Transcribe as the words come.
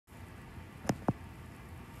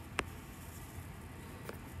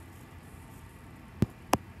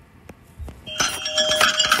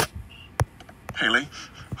Hailey,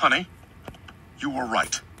 honey, you were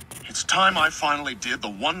right. It's time I finally did the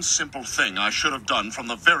one simple thing I should have done from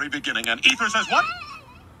the very beginning. And Ether says what?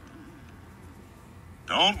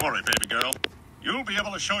 Don't worry, baby girl. You'll be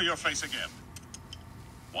able to show your face again.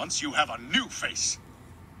 Once you have a new face.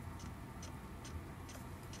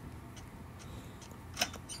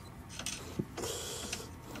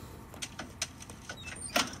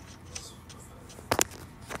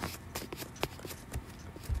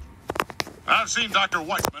 I've seen Dr.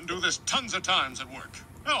 Weissman do this tons of times at work.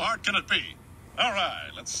 How hard can it be? All right,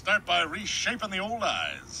 let's start by reshaping the old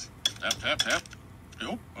eyes. Tap, tap, tap.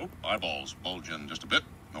 Oh, eyeballs bulging just a bit.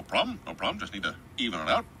 No problem, no problem. Just need to even it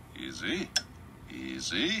out. Easy,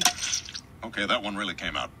 easy. Okay, that one really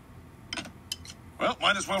came out. Well,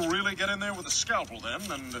 might as well really get in there with a scalpel then,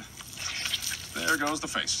 and there goes the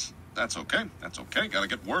face. That's okay, that's okay. Gotta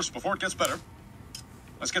get worse before it gets better.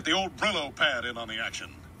 Let's get the old Brillo pad in on the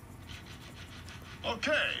action.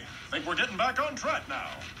 Okay, think we're getting back on track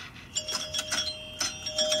now.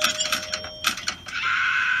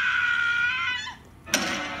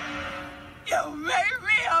 You made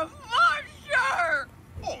me a monster!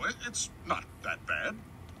 Oh, it's not that bad.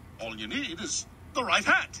 All you need is the right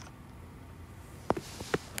hat.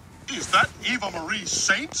 Is that Eva Marie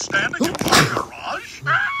Saint standing in front of your